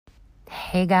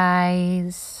Hey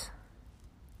guys,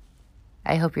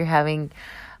 I hope you're having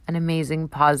an amazing,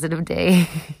 positive day.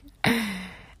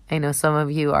 I know some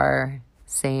of you are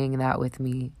saying that with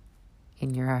me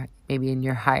maybe in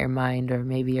your higher mind, or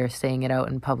maybe you're saying it out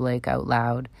in public, out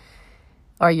loud,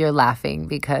 or you're laughing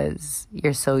because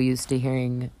you're so used to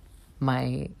hearing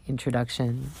my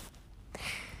introduction.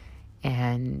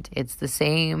 And it's the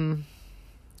same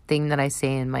thing that I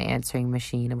say in my answering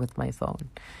machine with my phone.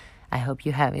 I hope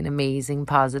you have an amazing,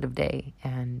 positive day.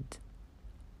 And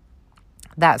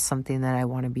that's something that I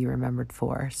want to be remembered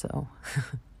for. So,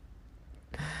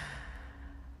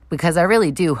 because I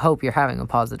really do hope you're having a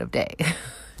positive day.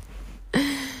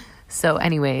 So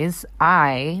anyways,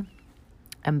 I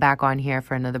am back on here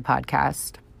for another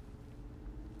podcast.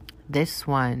 This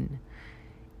one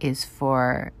is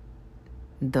for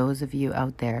those of you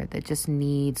out there that just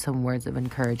need some words of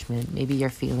encouragement. Maybe you're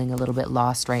feeling a little bit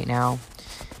lost right now.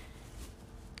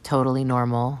 Totally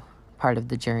normal, part of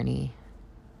the journey.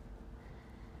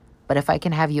 But if I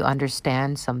can have you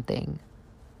understand something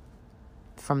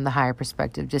from the higher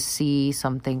perspective, just see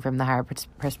something from the higher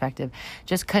perspective,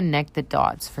 just connect the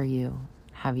dots for you,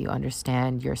 have you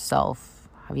understand yourself,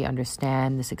 have you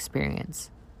understand this experience.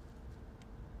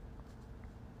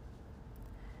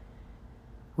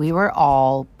 We were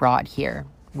all brought here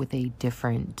with a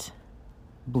different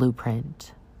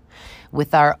blueprint,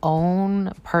 with our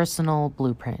own personal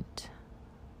blueprint,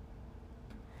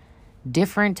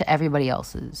 different to everybody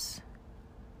else's.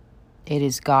 It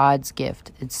is God's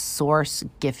gift. It's source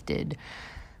gifted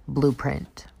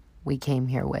blueprint we came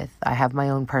here with. I have my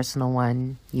own personal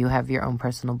one. You have your own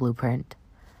personal blueprint.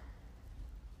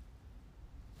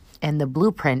 And the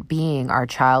blueprint being our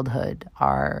childhood,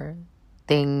 our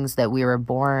things that we were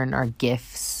born, our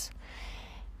gifts.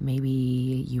 Maybe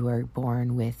you were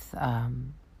born with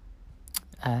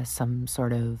some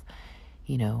sort of,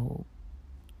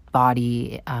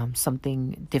 body,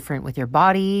 something different with your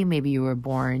body. Maybe you were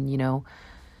born,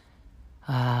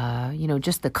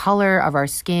 just the color of our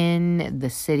skin, the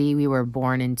city we were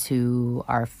born into,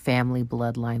 our family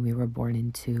bloodline we were born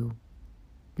into.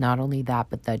 Not only that,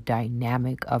 but the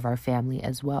dynamic of our family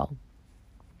as well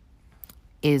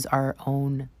is our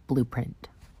own blueprint.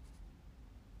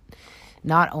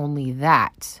 Not only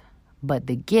that, but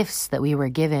the gifts that we were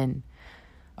given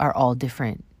are all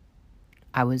different.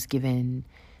 I was given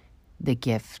the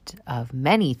gift of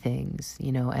many things,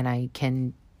 and I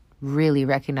can really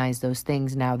recognize those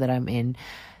things now that I'm in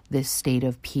this state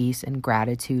of peace and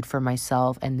gratitude for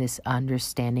myself and this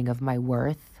understanding of my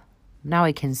worth. Now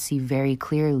I can see very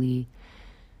clearly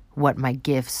what my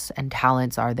gifts and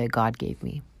talents are that God gave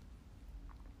me.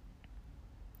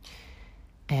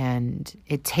 And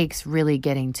it takes really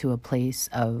getting to a place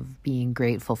of being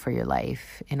grateful for your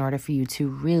life in order for you to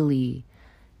really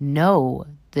know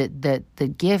that the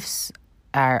gifts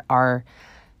are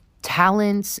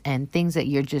talents and things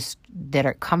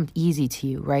that come easy to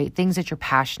you, right? Things that you're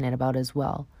passionate about as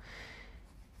well.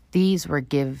 These were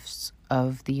gifts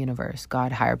of the universe,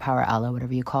 God, higher power, Allah,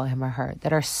 whatever you call him or her,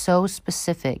 that are so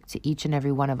specific to each and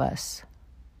every one of us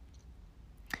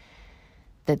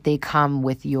that they come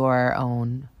with your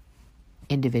own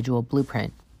individual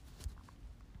blueprint.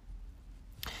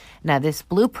 Now, this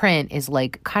blueprint is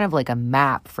kind of like a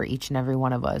map for each and every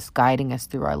one of us, guiding us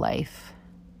through our life.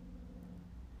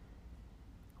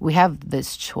 We have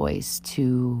this choice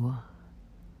to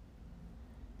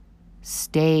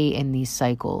stay in these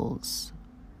cycles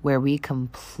where we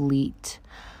complete,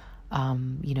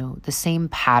 the same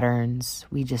patterns.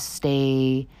 We just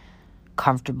stay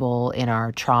comfortable in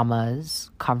our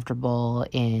traumas, comfortable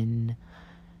in,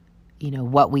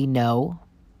 what we know.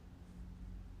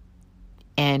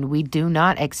 And we do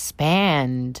not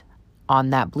expand on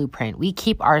that blueprint. We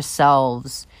keep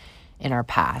ourselves in our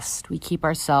past. We keep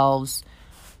ourselves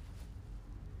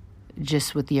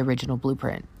just with the original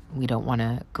blueprint. We don't want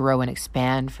to grow and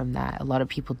expand from that. A lot of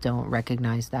people don't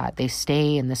recognize that. They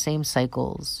stay in the same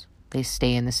cycles. They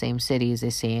stay in the same cities. They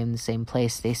stay in the same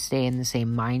place. They stay in the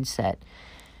same mindset.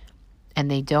 And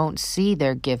they don't see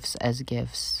their gifts as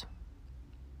gifts.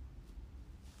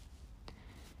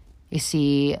 You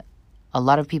see, a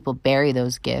lot of people bury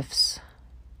those gifts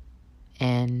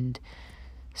and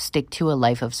stick to a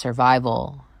life of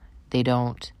survival. They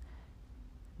don't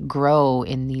grow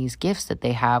in these gifts that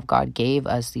they have. God gave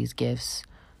us these gifts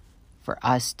for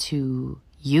us to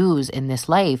use in this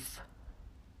life.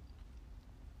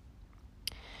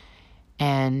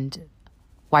 And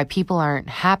why people aren't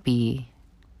happy,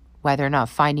 why they're not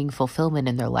finding fulfillment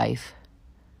in their life,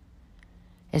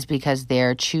 is because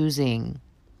they're choosing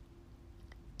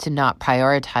to not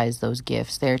prioritize those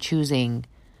gifts. They're choosing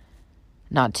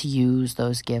not to use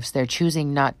those gifts. They're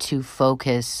choosing not to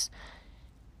focus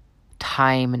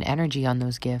time and energy on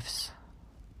those gifts.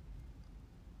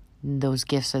 Those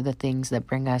gifts are the things that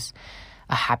bring us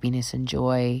a happiness and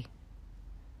joy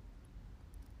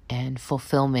and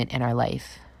fulfillment in our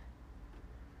life.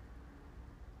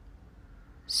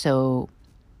 So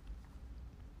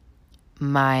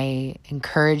my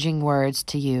encouraging words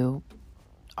to you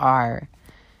are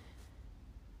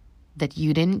that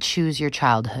you didn't choose your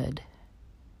childhood.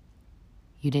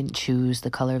 You didn't choose the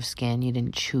color of skin. You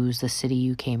didn't choose the city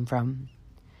you came from.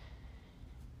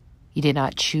 You did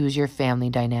not choose your family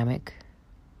dynamic.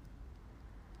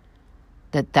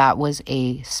 That was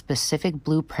a specific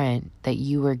blueprint that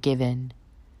you were given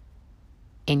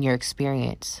in your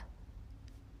experience,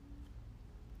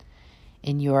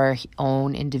 in your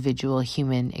own individual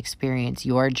human experience,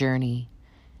 your journey.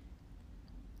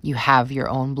 You have your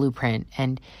own blueprint,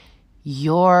 and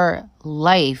your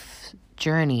life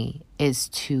journey is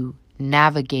to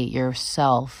navigate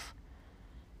yourself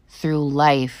through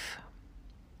life,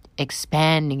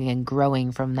 expanding and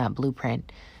growing from that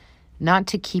blueprint, not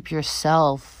to keep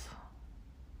yourself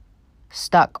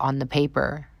stuck on the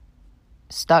paper,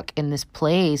 stuck in this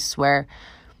place where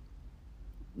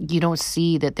you don't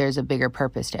see that there's a bigger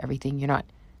purpose to everything. You're not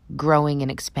growing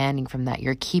and expanding from that.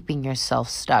 You're keeping yourself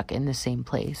stuck in the same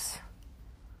place.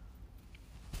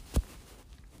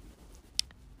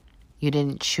 You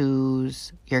didn't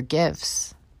choose your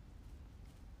gifts,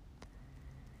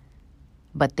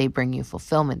 but they bring you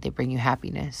fulfillment. They bring you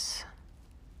happiness.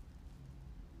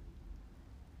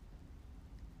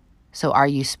 So are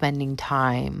you spending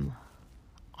time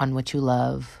on what you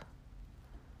love?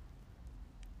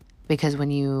 Because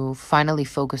when you finally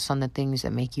focus on the things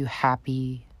that make you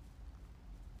happy,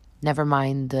 never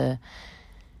mind the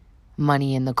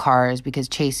money and the cars, because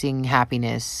chasing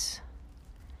happiness,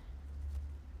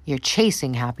 you're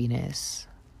chasing happiness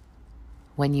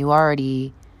when you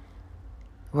already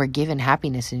were given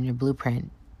happiness in your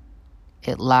blueprint.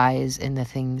 It lies in the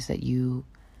things that you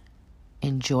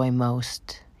enjoy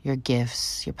most, your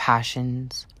gifts, your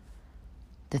passions,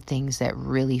 the things that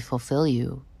really fulfill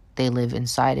you. They live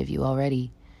inside of you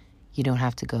already. You don't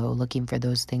have to go looking for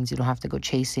those things. You don't have to go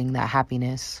chasing that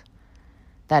happiness.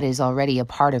 That is already a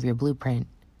part of your blueprint.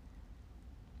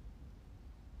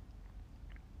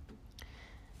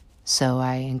 So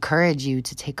I encourage you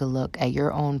to take a look at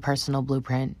your own personal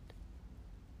blueprint.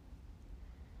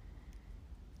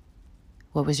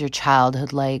 What was your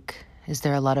childhood like? Is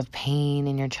there a lot of pain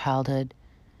in your childhood?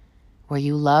 Were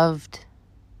you loved?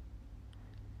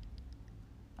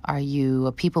 Are you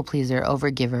a people pleaser,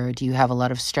 overgiver? Do you have a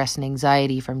lot of stress and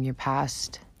anxiety from your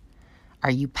past?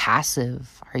 Are you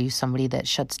passive? Are you somebody that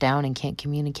shuts down and can't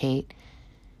communicate?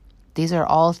 These are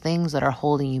all things that are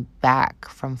holding you back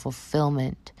from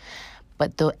fulfillment.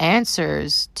 But the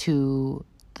answers to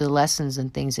the lessons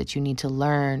and things that you need to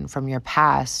learn from your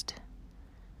past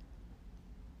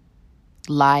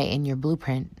lie in your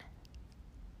blueprint.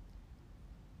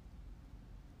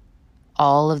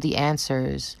 All of the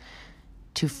answers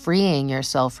to freeing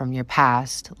yourself from your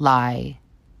past lie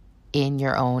in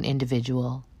your own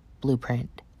individual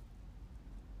blueprint.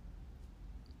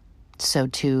 So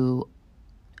to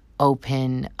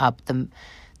open up the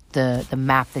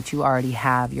map that you already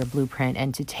have, your blueprint,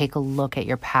 and to take a look at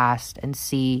your past and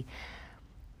see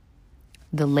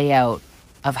the layout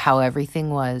of how everything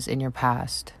was in your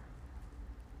past,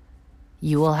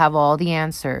 you will have all the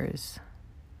answers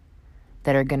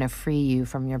that are going to free you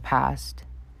from your past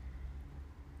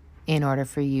in order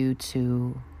for you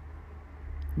to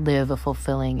live a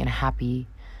fulfilling and happy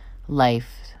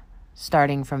life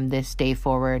starting from this day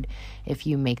forward. If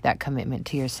you make that commitment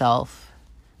to yourself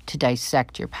to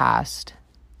dissect your past,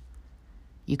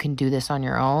 you can do this on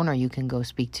your own, or you can go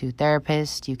speak to a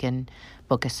therapist. You can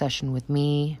book a session with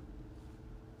me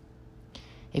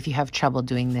if you have trouble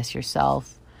doing this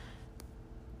yourself.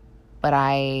 But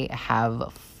I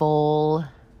have full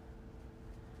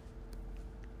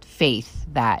faith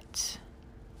that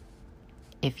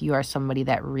if you are somebody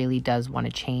that really does want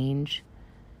to change,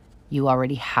 you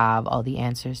already have all the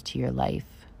answers to your life.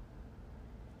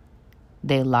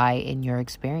 They lie in your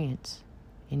experience,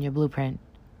 in your blueprint.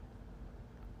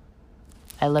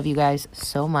 I love you guys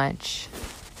so much,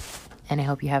 and I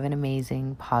hope you have an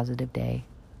amazing, positive day.